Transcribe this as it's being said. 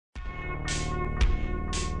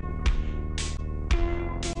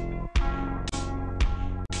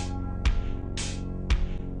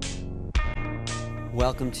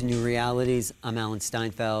Welcome to New Realities. I'm Alan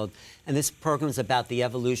Steinfeld, and this program is about the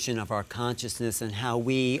evolution of our consciousness and how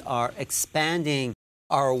we are expanding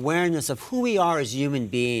our awareness of who we are as human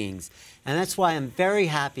beings. And that's why I'm very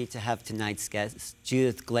happy to have tonight's guest,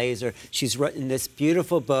 Judith Glaser. She's written this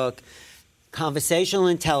beautiful book, Conversational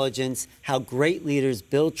Intelligence: How Great Leaders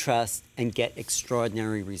Build Trust and Get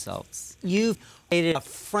Extraordinary Results. You've created a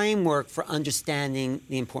framework for understanding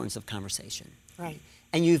the importance of conversation. Right.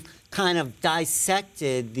 And you've kind of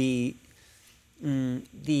dissected the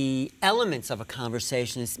elements of a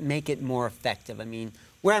conversation to make it more effective. I mean,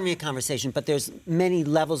 we're having a conversation, but there's many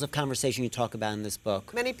levels of conversation you talk about in this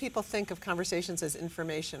book. Many people think of conversations as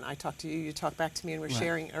information. I talk to you, you talk back to me, and we're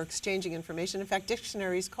sharing or exchanging information. In fact,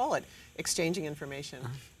 dictionaries call it exchanging information.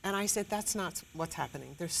 And I said, that's not what's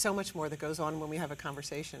happening. There's so much more that goes on when we have a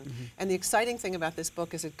conversation. And the exciting thing about this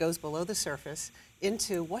book is it goes below the surface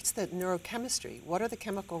into what's the neurochemistry, what are the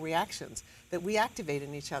chemical reactions that we activate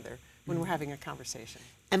in each other when we're having a conversation.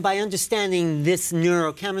 And by understanding this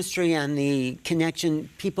neurochemistry and the connection,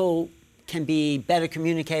 people can be better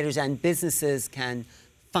communicators and businesses can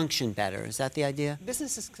function better. Is that the idea?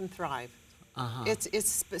 Businesses can thrive.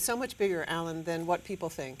 It's so much bigger, Alan, than what people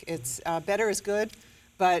think. It's better is good,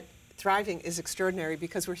 but thriving is extraordinary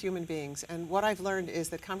because we're human beings. And what I've learned is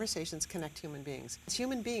that conversations connect human beings.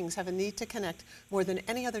 Human beings have a need to connect more than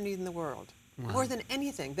any other need in the world. More than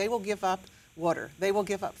anything. They will give up water. They will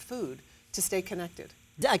give up food to stay connected.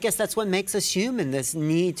 I guess that's what makes us human, this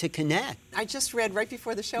need to connect. I just read right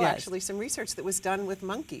before the show, actually, some research that was done with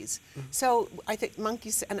monkeys. So I think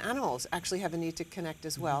monkeys and animals actually have a need to connect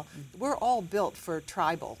as well. We're all built for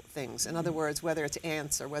tribal things. In other words, whether it's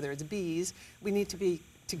ants or whether it's bees, we need to be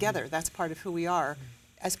together. That's part of who we are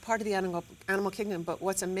as part of the animal kingdom. But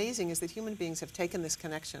what's amazing is that human beings have taken this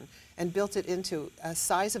connection and built it into a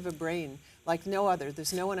size of a brain like no other.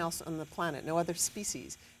 There's no one else on the planet, no other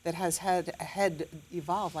species that has had a head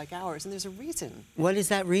evolve like ours, and there's a reason. What is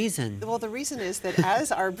that reason? Well, the reason is that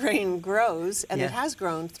as our brain grows, and it has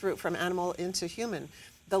grown from animal into human,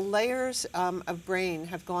 the layers of brain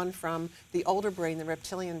have gone from the older brain, the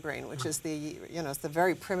reptilian brain, which is the, it's the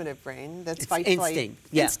very primitive brain that's fight, flight.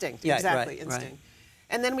 Instinct, exactly, instinct.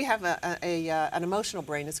 And then we have an emotional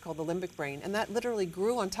brain, it's called the limbic brain, and that literally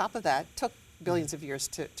grew on top of that, took billions of years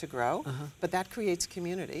to grow, but that creates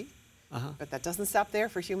community. But that doesn't stop there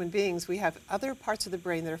for human beings. We have other parts of the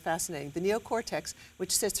brain that are fascinating. The neocortex,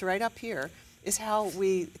 which sits right up here, is how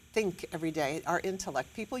we think every day, our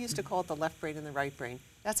intellect. People used to call it the left brain and the right brain.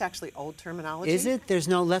 That's actually old terminology. Is it? There's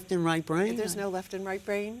no left and right brain? There's no left and right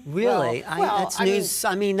brain. Really? Well, that's news.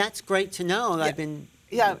 I mean, that's great to know. Yeah, I've been...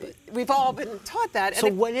 Yeah, we've all been taught that.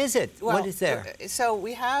 So what is it? Well, what is there? So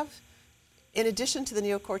we have, in addition to the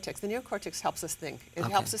neocortex helps us think. It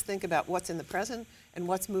helps us think about what's in the present and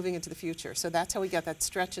what's moving into the future. So that's how we get that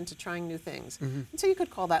stretch into trying new things. And so you could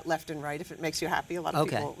call that left and right if it makes you happy. A lot of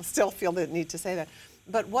people still feel the need to say that.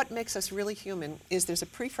 But what makes us really human is there's a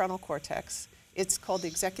prefrontal cortex. It's called the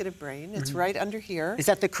executive brain. It's right under here. Is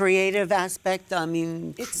that the creative aspect? I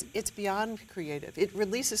mean... It's beyond creative. It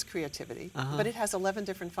releases creativity, but it has 11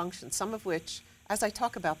 different functions, some of which, as I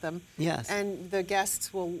talk about them, and the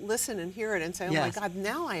guests will listen and hear it and say, oh my God,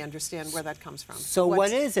 now I understand where that comes from. So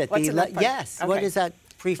what is it? What is that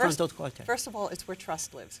prefrontal cortex? First of all, it's where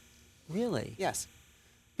trust lives. Really? Yes.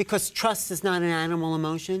 Because trust is not an animal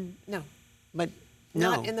emotion? No. But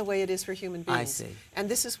not in the way it is for human beings. I see. And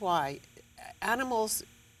this is why animals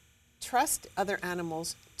trust other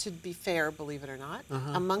animals to be fair, believe it or not.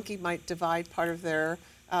 A monkey might divide part of their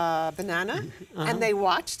banana, and they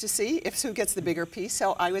watch to see who gets the bigger piece.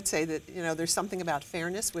 So I would say that there's something about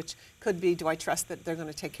fairness, which could be, do I trust that they're going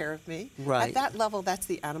to take care of me? Right. At that level, that's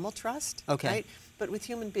the animal trust. Okay. Right? But with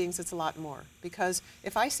human beings, it's a lot more. Because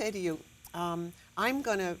if I say to you, I'm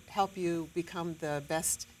going to help you become the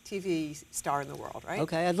best TV star in the world, right?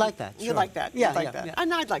 Okay, I'd like that. You like that? Yeah, You'd like that. Yeah.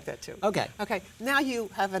 And I'd like that too. Okay. Okay, now you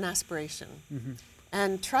have an aspiration.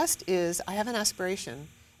 And trust is, I have an aspiration,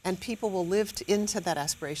 and people will live into that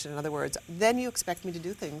aspiration. In other words, then you expect me to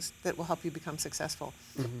do things that will help you become successful.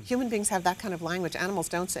 Human beings have that kind of language. Animals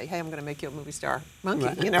don't say, hey, I'm going to make you a movie star. Monkey,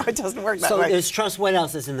 it doesn't work that way. So there's trust. What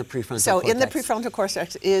else is in the prefrontal cortex? So in the prefrontal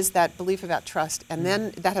cortex is that belief about trust, and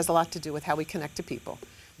then that has a lot to do with how we connect to people.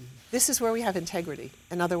 This is where we have integrity.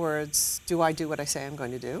 In other words, do I do what I say I'm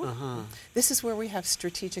going to do? This is where we have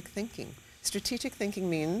strategic thinking. Strategic thinking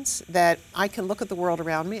means that I can look at the world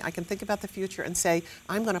around me, I can think about the future and say,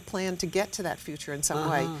 I'm going to plan to get to that future in some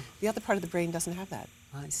way. The other part of the brain doesn't have that.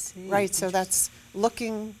 I see. Right, so that's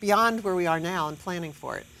looking beyond where we are now and planning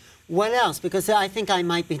for it. What else? Because I think I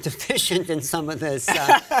might be deficient in some of this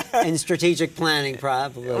in strategic planning,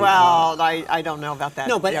 probably. Well, I don't know about that.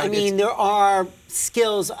 No, but yeah, I mean, there are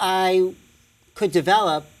skills I could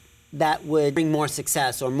develop that would bring more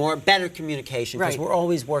success or better communication, because we're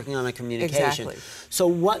always working on a communication. Exactly. So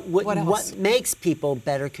what makes people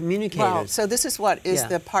better communicators? Well, so this is what is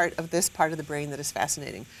the part of this part of the brain that is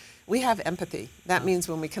fascinating. We have empathy. That means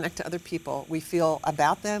when we connect to other people, we feel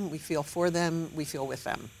about them, we feel for them, we feel with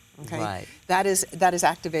them. Okay? Right. That is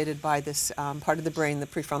activated by this part of the brain, the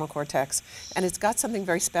prefrontal cortex, and it's got something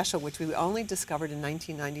very special, which we only discovered in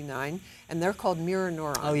 1999, and they're called mirror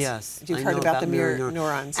neurons. Oh, yes. You've heard about the mirror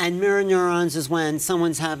neurons. And mirror neurons is when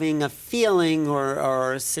someone's having a feeling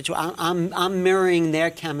or a situation. I'm mirroring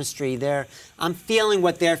their chemistry. I'm feeling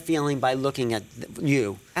what they're feeling by looking at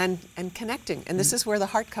you. And connecting. And this is where the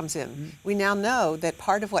heart comes in. We now know that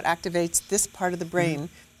part of what activates this part of the brain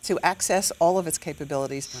to access all of its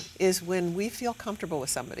capabilities is when we feel comfortable with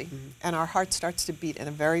somebody and our heart starts to beat in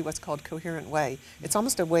a very what's called coherent way. It's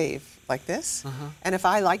almost a wave like this. And if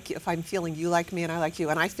I like you, if I'm feeling you like me and I like you,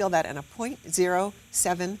 and I feel that in a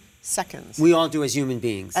 0.07 seconds. We all do as human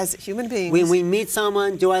beings. As human beings. When we meet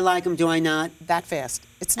someone, do I like them, do I not? That fast.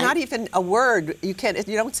 It's not even a word. You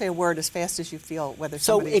don't say a word as fast as you feel whether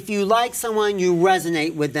somebody... So if you like someone, you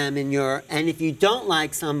resonate with them and if you don't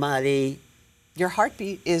like somebody... Your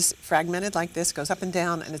heartbeat is fragmented like this, goes up and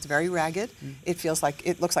down, and it's very ragged. It looks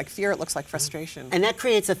like fear, it looks like frustration. And that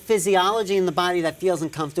creates a physiology in the body that feels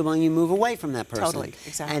uncomfortable, and you move away from that person. Totally,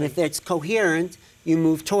 exactly. And if it's coherent, you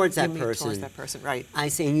move towards that person. You move towards that person, right. I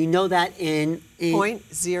see, and you know that in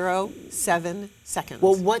 0.07 seconds.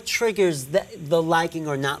 Well, what triggers the liking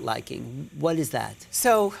or not liking? What is that?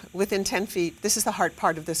 So within 10 feet, this is the heart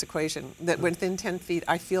part of this equation, that within 10 feet,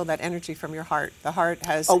 I feel that energy from your heart. The heart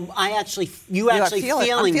has... Oh, you actually feel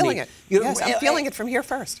feeling I'm feeling me. it. Yes, I'm feeling it from here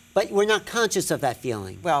first. But we're not conscious of that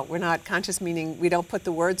feeling. Well, we're not conscious, meaning we don't put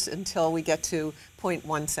the words until we get to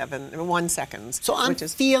 1 seconds. So I'm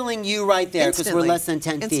feeling you right there because we're less than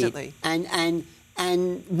 10 Instantly. feet.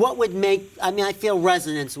 And what would make, I mean, I feel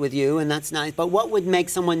resonance with you, and that's nice, but what would make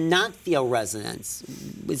someone not feel resonance?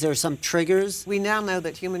 Is there some triggers? We now know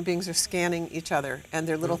that human beings are scanning each other, and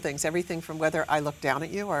they're little things, everything from whether I look down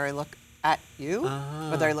at you or I look at you,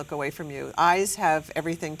 whether I look away from you. Eyes have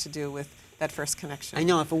everything to do with that first connection. I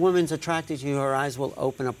know, if a woman's attracted to you, her eyes will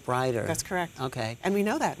open up brighter. That's correct. Okay. And we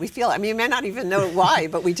know that. We feel it. I mean, you may not even know why,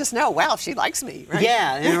 but we just know, wow, she likes me, right?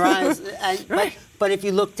 Yeah, in her eyes. Right. But if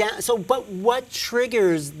you look down, but what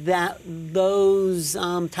triggers those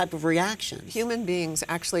type of reactions? Human beings,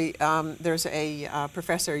 actually, there's a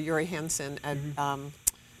professor, Yuri Hansen, at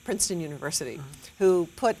Princeton University, who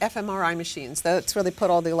put fMRI machines, that's where they put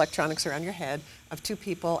all the electronics around your head, of two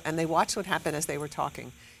people, and they watched what happened as they were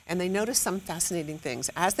talking. And they noticed some fascinating things.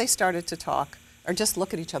 As they started to talk, or just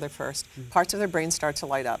look at each other first, parts of their brain start to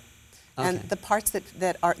light up. Okay. And the parts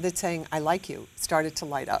that's saying, I like you, started to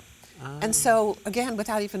light up. And so, again,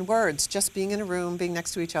 without even words, just being in a room, being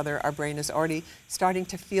next to each other, our brain is already starting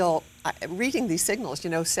to feel, reading these signals, you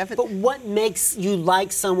know, But what makes you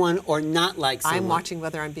like someone or not like someone? I'm watching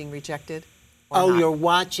whether I'm being rejected or not. You're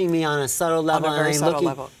watching me on a subtle level. On a very subtle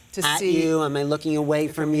level. To see you? Am I looking away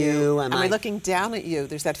from you? Am I looking down at you?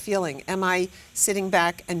 There's that feeling. Am I sitting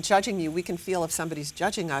back and judging you? We can feel if somebody's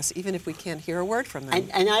judging us, even if we can't hear a word from them.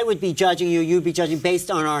 And I would be judging you. You'd be judging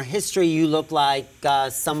based on our history. You look like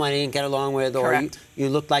someone I didn't get along with, or you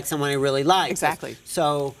look like someone I really like. Exactly.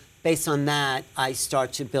 So based on that, I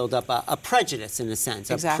start to build up a prejudice, in a sense,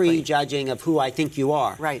 a exactly. prejudging of who I think you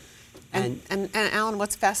are. Right. And Alan,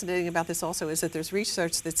 what's fascinating about this also is that there's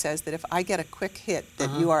research that says that if I get a quick hit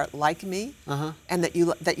that you are like me, and that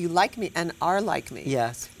you like me and are like me,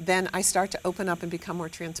 yes, then I start to open up and become more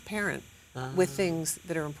transparent with things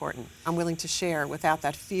that are important. I'm willing to share without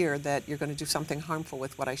that fear that you're going to do something harmful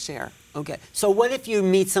with what I share. Okay. So what if you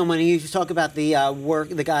meet someone, and you talk about the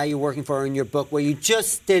the guy you're working for in your book, where you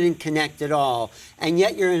just didn't connect at all, and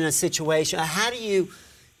yet you're in a situation.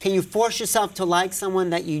 Can you force yourself to like someone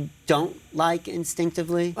that you don't like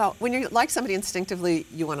instinctively? Well, when you like somebody instinctively,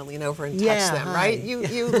 you want to lean over and touch them, right?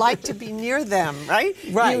 You like to be near them, right?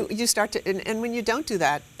 Right. You start to, and when you don't do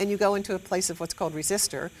that, and you go into a place of what's called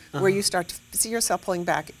resistor, where you start to see yourself pulling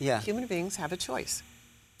back, human beings have a choice.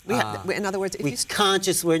 In other words,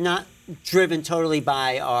 if we're not driven totally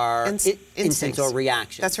by our instincts or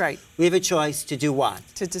reactions. That's right. We have a choice to do what?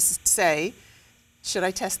 To just say, should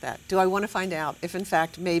I test that? Do I want to find out if, in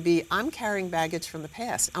fact, maybe I'm carrying baggage from the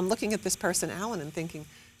past? I'm looking at this person, Alan, and thinking,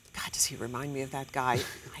 God, does he remind me of that guy?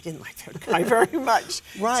 I didn't like that guy very much.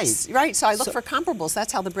 Right. Right, so I look for comparables.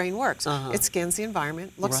 That's how the brain works. It scans the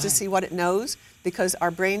environment, looks to Right. see what it knows, because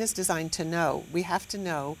our brain is designed to know. We have to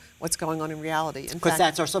know what's going on in reality. Because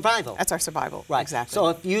that's our survival. That's our survival, Right. exactly. So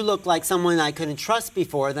if you look like someone I couldn't trust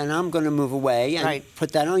before, then I'm going to move away and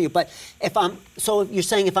put that on you. But if so you're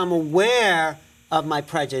saying if I'm aware of my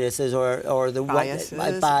prejudices or the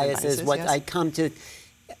my biases, what I come to,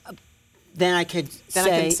 then I could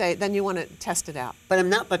say. Then you want to test it out. But I'm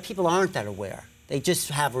not. But people aren't that aware. They just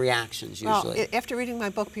have reactions usually. Well, after reading my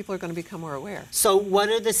book, people are going to become more aware. So what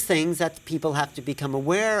are the things that people have to become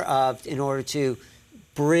aware of in order to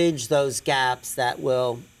bridge those gaps that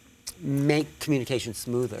will make communication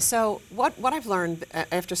smoother? So what I've learned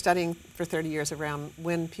after studying for 30 years around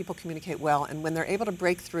when people communicate well and when they're able to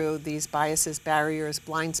break through these biases, barriers,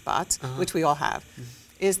 blind spots, which we all have,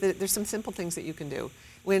 is that there's some simple things that you can do.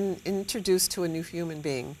 When introduced to a new human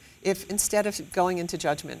being, if instead of going into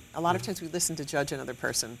judgment, a lot of times we listen to judge another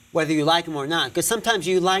person. Whether you like them or not, because sometimes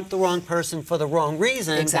you like the wrong person for the wrong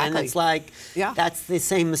reasons, Exactly. and it's like, that's the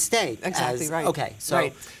same mistake. Exactly right. Okay, so.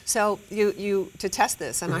 Right. So you to test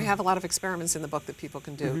this, and I have a lot of experiments in the book that people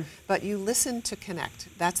can do, but you listen to connect.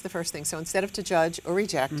 That's the first thing. So instead of to judge or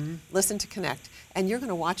reject, listen to connect, and you're going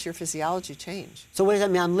to watch your physiology change. So what does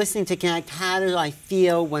that mean? I'm listening to connect. How do I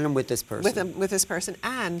feel when I'm with this person? With this person,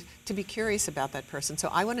 and to be curious about that person. So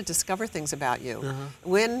I want to discover things about you.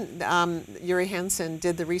 When Uri Hansen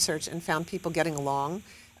did the research and found people getting along,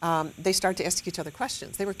 they start to ask each other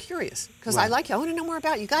questions. They were curious because I like you. I want to know more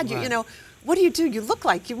about you. God, you know, what do? You look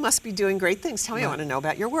like you must be doing great things. Tell me. I want to know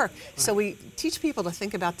about your work. So we teach people to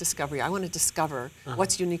think about discovery. I want to discover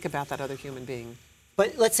what's unique about that other human being.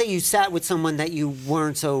 But let's say you sat with someone that you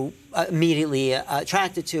weren't so immediately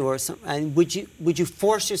attracted to, or some, and would you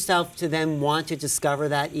force yourself to then want to discover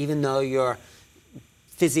that, even though your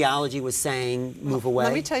physiology was saying move away?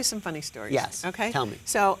 Let me tell you some funny stories. Yes. Okay. Tell me.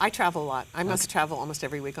 So I travel a lot. I must travel almost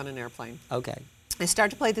every week on an airplane. Okay. I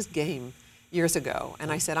started to play this game years ago,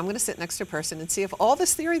 and I said, I'm going to sit next to a person and see if all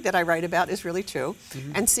this theory that I write about is really true,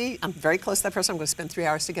 and see, I'm very close to that person, I'm going to spend 3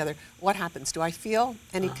 hours together. What happens? Do I feel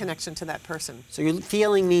any connection to that person? So your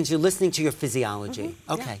feeling means you're listening to your physiology.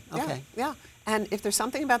 Okay, Yeah, okay. Yeah. And if there's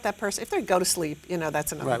something about that person, if they go to sleep, you know,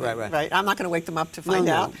 that's another thing, right. I'm not going to wake them up to find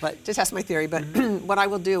out, but to test my theory, but what I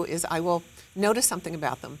will do is I will notice something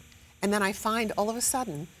about them, and then I find all of a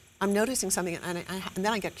sudden I'm noticing something, and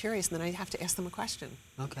then I get curious, and then I have to ask them a question.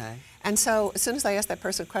 Okay. And so as soon as I ask that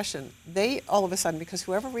person a question, they all of a sudden, because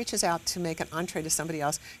whoever reaches out to make an entree to somebody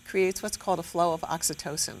else creates what's called a flow of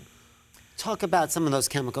oxytocin. Talk about some of those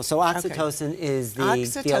chemicals. So oxytocin is the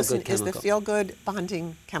feel-good chemical. Oxytocin is the feel-good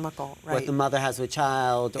bonding chemical, right? What the mother has with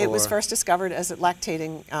child. It was first discovered as a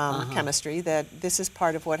lactating chemistry, that this is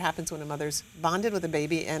part of what happens when a mother's bonded with a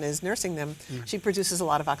baby and is nursing them. She produces a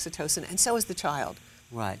lot of oxytocin, and so is the child.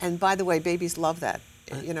 Right. And by the way, babies love that.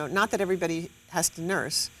 You know, not that everybody has to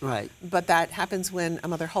nurse, right? But that happens when a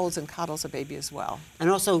mother holds and coddles a baby as well. And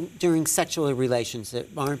also during sexual relations,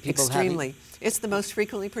 aren't people extremely? It's the most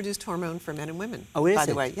frequently produced hormone for men and women. Oh, is it? By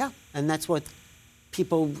the way, yeah. And that's what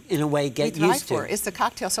people, in a way, get used to. It's the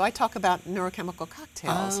cocktail. So I talk about neurochemical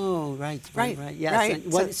cocktails. Oh, right. Yes.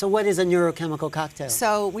 Right. So what is a neurochemical cocktail?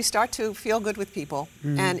 So we start to feel good with people,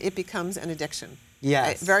 and it becomes an addiction.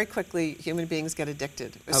 Yes. Very quickly, human beings get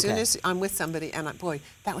addicted. As soon as I'm with somebody, and boy,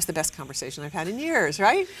 that was the best conversation I've had in years,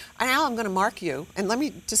 right? And now I'm going to mark you. And let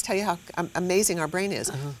me just tell you how amazing our brain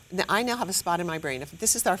is. I now have a spot in my brain. If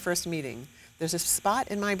this is our first meeting, there's a spot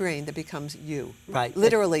in my brain that becomes you. Right.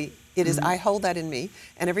 Literally, it is. I hold that in me,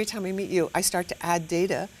 and every time I meet you, I start to add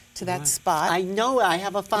data to that spot. I know. I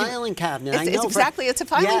have a filing cabinet. It's a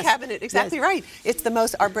filing cabinet. Exactly right. It's the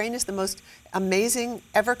most. Our brain is the most amazing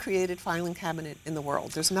ever created filing cabinet in the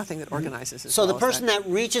world. There's nothing that organizes as so well the person that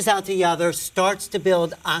reaches out to the other starts to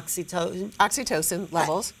build oxytocin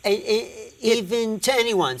levels. Even to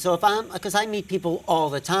anyone. So because I meet people all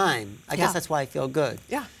the time. I guess that's why I feel good.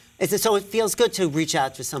 Yeah. So it feels good to reach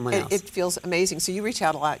out to someone else. It feels amazing. So you reach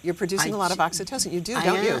out a lot. You're producing a lot of oxytocin. You do,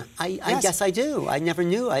 don't you? I guess I do. I never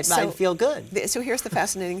knew. I feel good. So here's the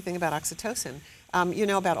fascinating thing about oxytocin. You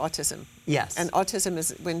know about autism. Yes. And autism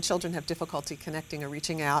is when children have difficulty connecting or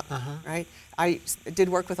reaching out, right? I did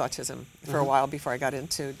work with autism for a while before I got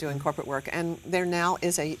into doing corporate work. And there now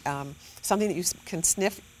is something that you can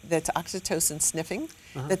sniff, that's oxytocin sniffing,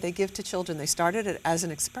 that they give to children. They started it as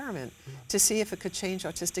an experiment to see if it could change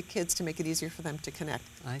autistic kids to make it easier for them to connect.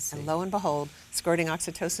 I see. And lo and behold, squirting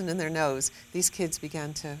oxytocin in their nose, these kids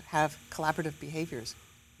began to have collaborative behaviors.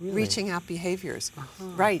 Really? Reaching out behaviors.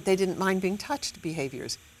 Right, they didn't mind being touched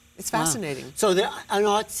behaviors. It's fascinating. Wow. So an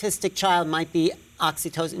autistic child might be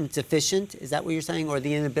oxytocin deficient, is that what you're saying, or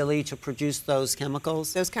the inability to produce those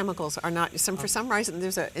chemicals? Those chemicals are not, for some reason,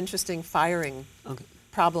 there's an interesting firing Okay.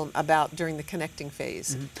 problem about during the connecting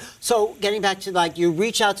phase. So getting back to, like, you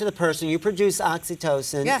reach out to the person, you produce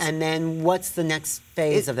oxytocin, Yes. and then what's the next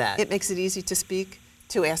phase of that? It makes it easy to speak,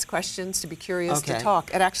 to ask questions, to be curious, Okay. to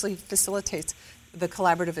talk. It actually facilitates the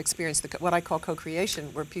collaborative experience, what I call co-creation,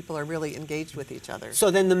 where people are really engaged with each other.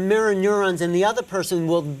 So then the mirror neurons in the other person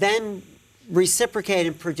will then reciprocate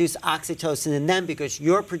and produce oxytocin in them because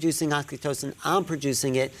you're producing oxytocin, I'm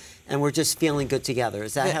producing it, and we're just feeling good together.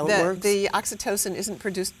 Is that how it works? The oxytocin isn't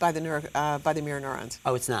produced by the mirror neurons.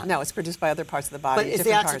 Oh, it's not? No, it's produced by other parts of the body. But is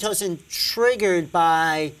the different parts. oxytocin triggered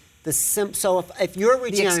by the so if you're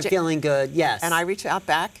reaching out and feeling good, yes. And I reach out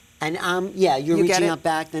back. And you're You get reaching it? out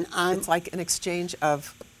back, then It's like an exchange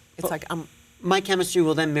of, my chemistry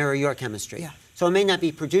will then mirror your chemistry. Yeah. So it may not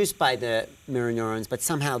be produced by the mirror neurons, but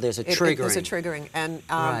somehow there's a triggering. There's a triggering. And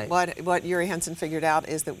Right. what Uri Henson figured out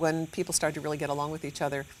is that when people start to really get along with each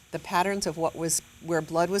other, the patterns of where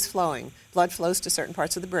blood was flowing, blood flows to certain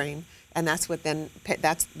parts of the brain, and that's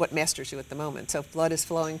what masters you at the moment. So if blood is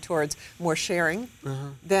flowing towards more sharing,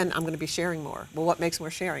 then I'm going to be sharing more. Well, what makes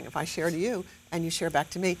more sharing? If I share to you and you share back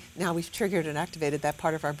to me, now we've triggered and activated that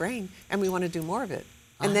part of our brain, and we want to do more of it.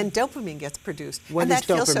 And then dopamine gets produced. What and is that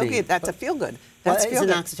feels so dopamine? good. That's a feel good. Well, That's feel isn't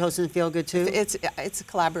good. oxytocin feel good too? It's a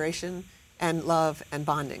collaboration and love and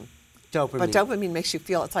bonding. Dopamine. But dopamine makes you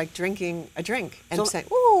feel it's like drinking a drink and So- saying,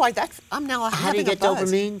 "Oh, I'm now having a buzz." How do you get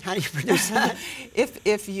dopamine? How do you produce that?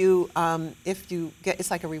 if you get,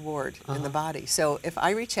 it's like a reward in the body. So if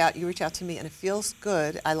I reach out, you reach out to me, and it feels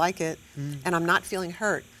good, I like it, and I'm not feeling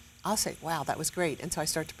hurt, I'll say, wow, that was great. And so I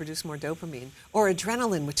start to produce more dopamine or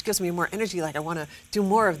adrenaline, which gives me more energy, like I want to do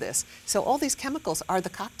more of this. So all these chemicals are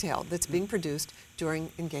the cocktail that's being produced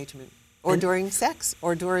during engagement or during sex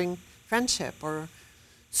or during friendship or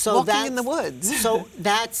walking in the woods. So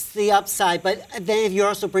that's the upside. But then if you're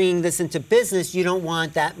also bringing this into business, you don't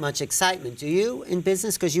want that much excitement, do you, in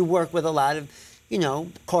business? Because you work with a lot of,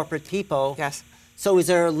 corporate people. Yes. So is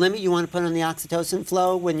there a limit you want to put on the oxytocin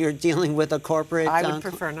flow when you're dealing with a corporate? I would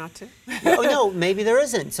prefer not to. Oh, no, maybe there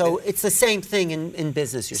isn't. So it's the same thing in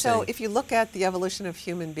business, you're saying. So if you look at the evolution of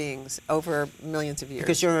human beings over millions of years.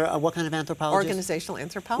 Because you're what kind of anthropologist? Organizational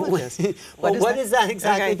anthropologist. What is that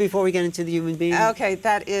exactly Okay. before we get into the human being? Okay,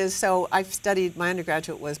 that is, so I've studied, my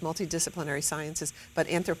undergraduate was multidisciplinary sciences, but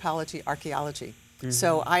anthropology, archaeology.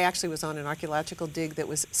 So I actually was on an archaeological dig that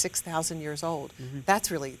was 6,000 years old.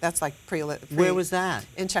 That's like Where was that?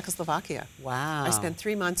 In Czechoslovakia. Wow. I spent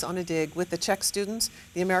 3 months on a dig with the Czech students,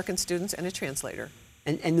 the American students, and a translator.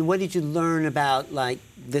 And what did you learn about, like,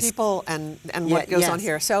 this? People and what goes on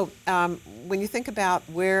here. So when you think about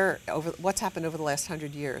what's happened over the last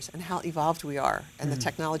 100 years and how evolved we are and the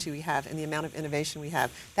technology we have and the amount of innovation we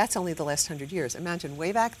have, that's only the last 100 years. Imagine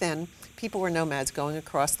way back then, people were nomads going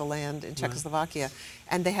across the land in Czechoslovakia,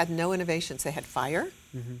 and they had no innovations. They had fire,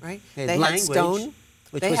 right? They had stone.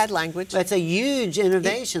 They had language. That's a huge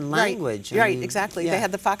innovation, language. Right, exactly. Yeah. They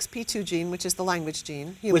had the FOXP2 gene, which is the language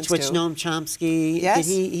gene. Humans which do. Noam Chomsky, yes.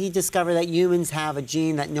 he discovered that humans have a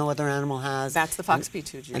gene that no other animal has. That's the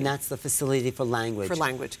FOXP2 gene. And that's the facility for language. For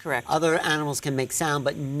language, correct. Other animals can make sound,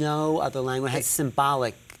 but no other language has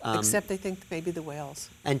symbolic. Except they think maybe the whales.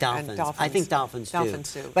 And dolphins. I think dolphins do.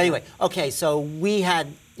 Dolphins do. But anyway, okay, so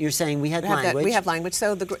you're saying we had language. We have language.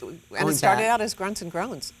 So it started out as grunts and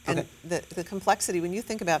groans. And Okay. the complexity, when you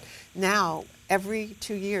think about now, every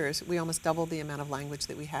 2 years, we almost double the amount of language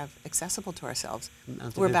that we have accessible to ourselves.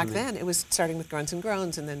 Where back then, it was starting with grunts and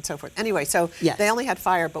groans and then so forth. Anyway, so they only had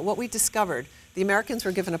fire. But what we discovered, the Americans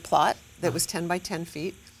were given a plot that was 10 by 10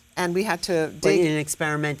 feet. And we had to dig. In an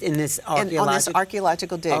experiment in this archaeological... on this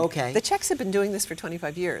archaeological dig. Oh, okay. The Czechs have been doing this for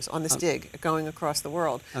 25 years on this dig, going across the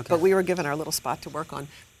world. Okay. But we were given our little spot to work on.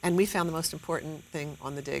 And we found the most important thing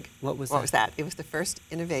on the dig. What was that? It was the first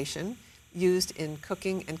innovation used in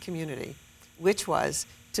cooking and community, which was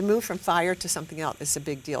to move from fire to something else is a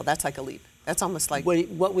big deal. That's like a leap. That's almost like...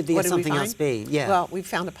 What would the something else be? Yeah. Well, we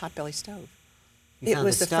found a potbelly stove. It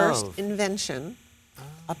was the first invention,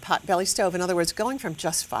 a potbelly stove. In other words, going from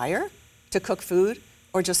just fire to cook food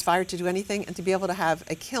or just fire to do anything and to be able to have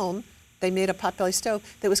a kiln, they made a potbelly stove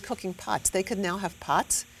that was cooking pots. They could now have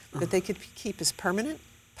pots that they could keep as permanent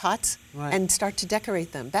pots and start to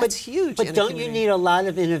decorate them. That's huge. But don't you need a lot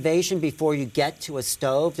of innovation before you get to a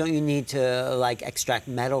stove? Don't you need to like extract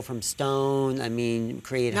metal from stone? I mean,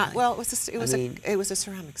 create. Well, it was a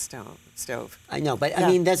ceramic stove. I know, but I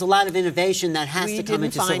mean, there's a lot of innovation that has to come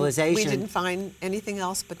into civilization. We didn't find anything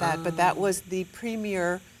else but that. But that was the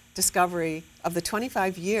premier discovery of the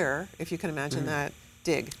 25-year, if you can imagine that,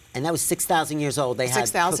 dig. And that was 6,000 years old. They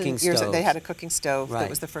had cooking stoves. They had a cooking stove. Right. That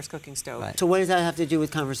was the first cooking stove. Right. So what does that have to do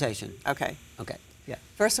with conversation? Okay. Okay. Yeah.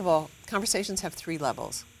 First of all, conversations have 3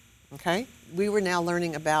 levels. Okay? We were now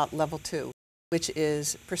learning about level 2, which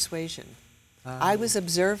is persuasion. I was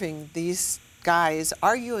observing these guys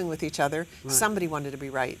arguing with each other. Right. Somebody wanted to be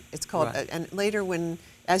right. It's called, right. And later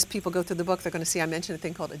as people go through the book, they're going to see I mentioned a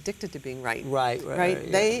thing called addicted to being right. Right.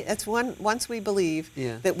 Yeah. It's once we believe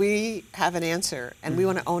that we have an answer and we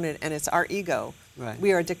want to own it and it's our ego,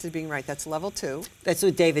 we are addicted to being right. That's level 2. That's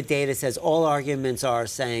what David Data says. All arguments are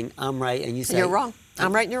saying, I'm right, and you say... You're wrong.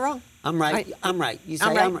 I'm right and you're wrong. I'm right. I'm right. You say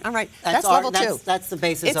I'm right. That's level 2. That's the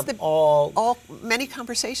basis of all... Many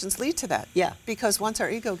conversations lead to that. Yeah. Because once our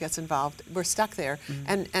ego gets involved, we're stuck there.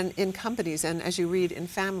 And in companies, and as you read in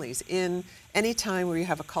families, in any time where you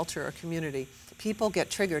have a culture or community, people get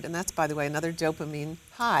triggered. And that's, by the way, another dopamine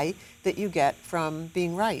high that you get from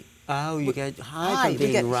being right. Oh, you get high from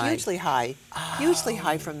being right. Hugely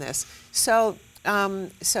high from this. So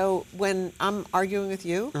when I'm arguing with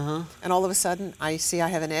you, and all of a sudden I see I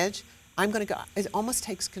have an edge, I'm going to go. It almost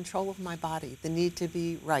takes control of my body. The need to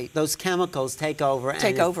be right. Those chemicals take over.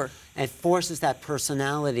 And forces that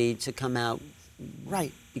personality to come out.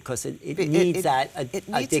 Right. Because it needs that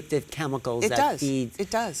addictive chemicals that feeds.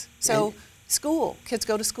 It does. So school, kids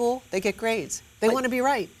go to school, they get grades. They want to be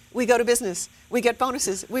right. We go to business, we get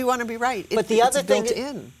bonuses. We want to be right. But the other thing, built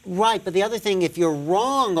in. Right. But the other thing, if you're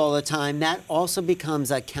wrong all the time, that also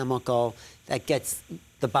becomes a chemical that gets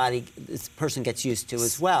the body. This person gets used to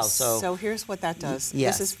as well. So here's what that does.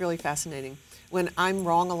 Yes. This is really fascinating. When I'm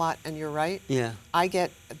wrong a lot and you're right, I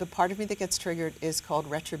get the part of me that gets triggered is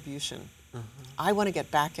called retribution. I want to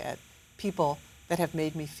get back at people that have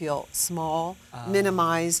made me feel small,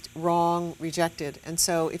 minimized, wrong, rejected. And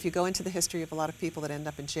so if you go into the history of a lot of people that end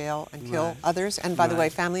up in jail and kill others, and by the way,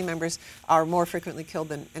 family members are more frequently killed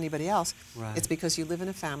than anybody else, it's because you live in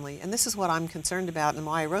a family. And this is what I'm concerned about and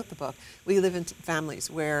why I wrote the book. We live in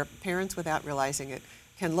families where parents, without realizing it,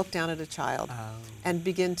 can look down at a child and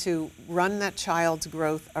begin to run that child's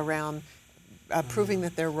growth around proving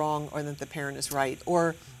that they're wrong or that the parent is right,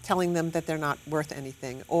 or telling them that they're not worth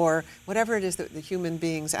anything, or whatever it is that the human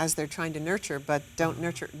beings, as they're trying to nurture but don't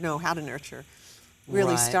know how to nurture,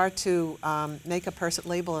 really start to make a person,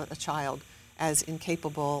 label a child as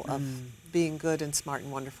incapable of being good and smart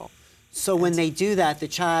and wonderful. So when they do that, the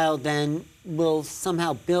child then will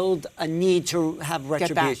somehow build a need to have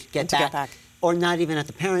retribution, get back. Or not even at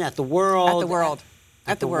the parent, at the world. At the world.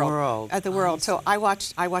 At the world. At the world. So I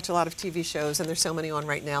watch a lot of TV shows, and there's so many on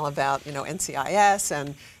right now about NCIS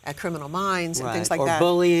and Criminal Minds and things like that.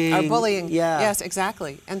 Bullying. Or bullying. Yeah. Yes,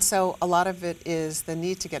 exactly. And so a lot of it is the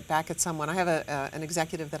need to get back at someone. I have an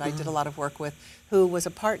executive that I did a lot of work with who was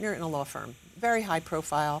a partner in a law firm, very high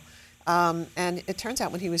profile. And it turns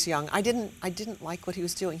out when he was young, I didn't like what he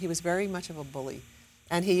was doing. He was very much of a bully.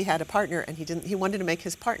 And he had a partner, and he wanted to make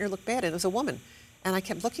his partner look bad, and it was a woman. And I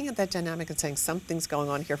kept looking at that dynamic and saying, something's going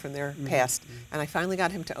on here from their past. And I finally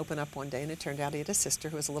got him to open up one day, and it turned out he had a sister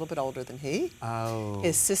who was a little bit older than he.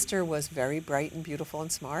 His sister was very bright and beautiful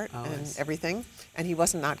and smart and everything. And he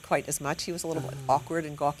was not quite as much. He was a little bit awkward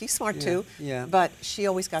and gawky, smart too. But she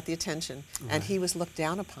always got the attention. And he was looked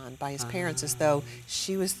down upon by his parents as though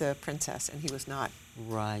she was the princess and he was not.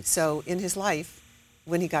 Right. So in his life,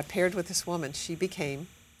 when he got paired with this woman, she became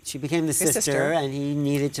the sister, and he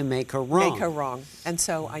needed to make her wrong. And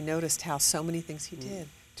so I noticed how so many things he did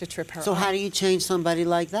to trip her up. So how do you change somebody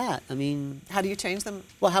like that? I mean... How do you change them?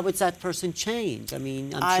 Well, how would that person change? I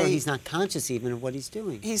mean, I'm sure he's not conscious even of what he's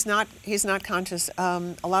doing. He's not conscious.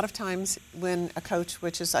 A lot of times when a coach,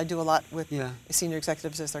 which is I do a lot with senior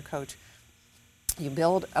executives as their coach, you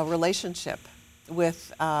build a relationship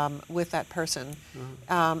with that person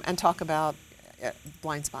and talk about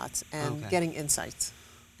blind spots and getting insights.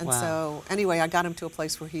 And so, anyway, I got him to a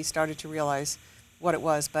place where he started to realize what it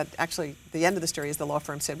was. But actually, the end of the story is the law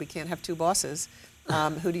firm said, we can't have 2 bosses.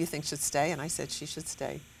 Who do you think should stay? And I said, she should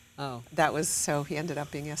stay. Oh. That was, so he ended up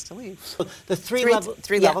being asked to leave. So the three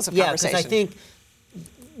levels of conversation. Yeah, because I think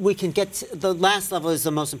we can get to, the last level is the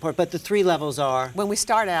most important, but the 3 levels are... When we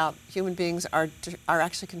start out, human beings are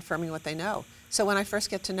actually confirming what they know. So when I first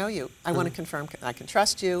get to know you, I want to confirm I can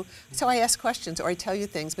trust you. So I ask questions or I tell you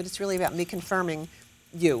things, but it's really about me confirming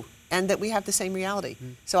you. and that we have the same reality.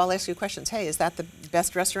 So I'll ask you questions. Hey, is that the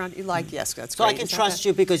best restaurant you like? Yes, that's so great. I can trust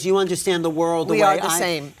you because you understand the world the we way are the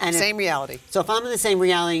same, and same reality. So if I'm in the same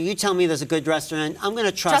reality, you tell me there's a good restaurant, I'm going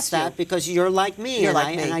to trust that because you're like me, You're and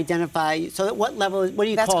like me. and identify. So at what level? What do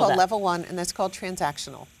you That's call that? called level 1, and that's called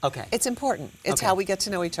transactional. Okay. It's important. It's how we get to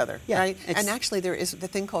know each other, Yeah, right? And actually, there is the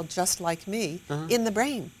thing called just like me in the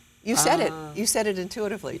brain. You said it. You said it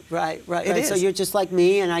intuitively. Right. It is. So you're just like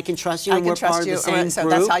me, and I can trust you, I and can we're trust part you. of the same So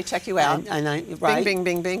group. that's how I check you out. And I, right? Bing,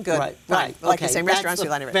 bing, bing, bing. Good. Right. Fine. Like the Okay. same That's restaurants a you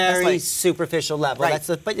like. very superficial level. Right.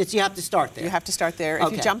 But you have to start there. You have to start there.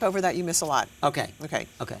 If you jump over that, you miss a lot. Okay. Okay.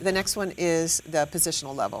 Okay. The next one is the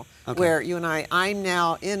positional level, where you and I'm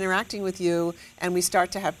now interacting with you, and we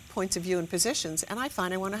start to have points of view and positions, and I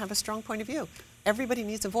find I want to have a strong point of view. Everybody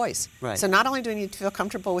needs a voice. Right. So not only do I need to feel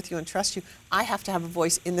comfortable with you and trust you, I have to have a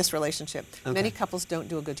voice in this relationship. Many couples don't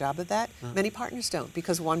do a good job of that. Many partners don't,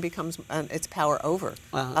 because one becomes, it's power over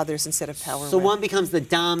others instead of power So with. one becomes the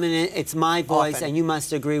dominant, it's my voice, Often. and you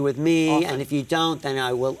must agree with me, and if you don't, then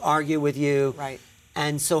I will argue with you. Right.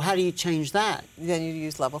 And so how do you change that? Then you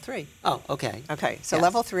use level 3. Oh, okay. Okay, so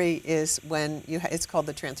level 3 is when it's called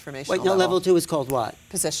the transformational Wait, no, level 2 is called what?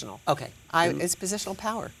 Positional. Okay. It's positional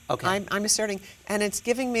power. Okay. I'm asserting, and it's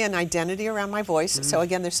giving me an identity around my voice. So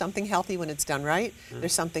again, there's something healthy when it's done right.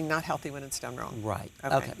 There's something not healthy when it's done wrong. Right.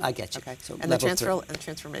 Okay. I get you. Okay. So And the level 3.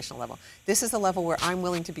 transformational level. This is the level where I'm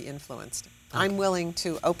willing to be influenced. I'm willing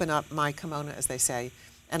to open up my kimono, as they say,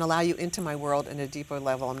 and allow you into my world in a deeper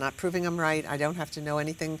level. I'm not proving I'm right. I don't have to know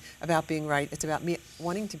anything about being right. It's about me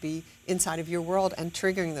wanting to be inside of your world and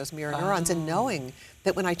triggering those mirror neurons and knowing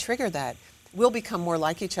that when I trigger that, we'll become more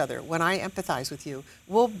like each other. When I empathize with you,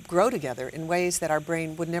 we'll grow together in ways that our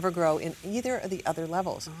brain would never grow in either of the other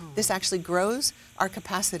levels. This actually grows our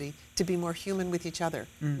capacity to be more human with each other.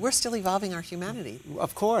 We're still evolving our humanity.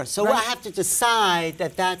 Of course. So I have to decide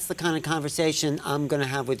that that's the kind of conversation I'm going to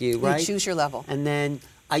have with you, right? You choose your level. And then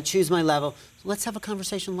I choose my level. So let's have a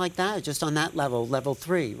conversation like that, just on that level, level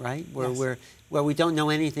 3, right? Where we don't know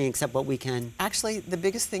anything except what we can. Actually, the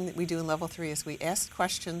biggest thing that we do in level 3 is we ask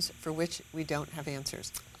questions for which we don't have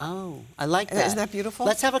answers. Oh, I like that. Isn't that beautiful?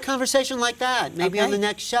 Let's have a conversation like that, maybe on the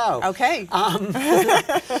next show. Okay.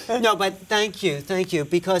 No, but thank you,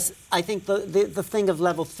 because I think the thing of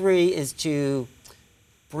level 3 is to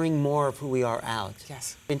bring more of who we are out.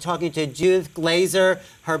 Yes. Been talking to Judith Glaser.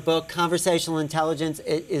 Her book, Conversational Intelligence,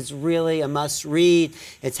 it is really a must-read.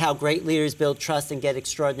 It's how great leaders build trust and get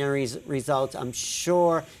extraordinary results. I'm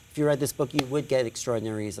sure if you read this book, you would get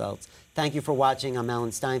extraordinary results. Thank you for watching. I'm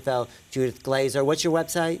Alan Steinfeld. Judith Glaser. What's your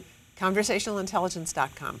website?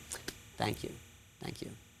 Conversationalintelligence.com. Thank you. Thank you.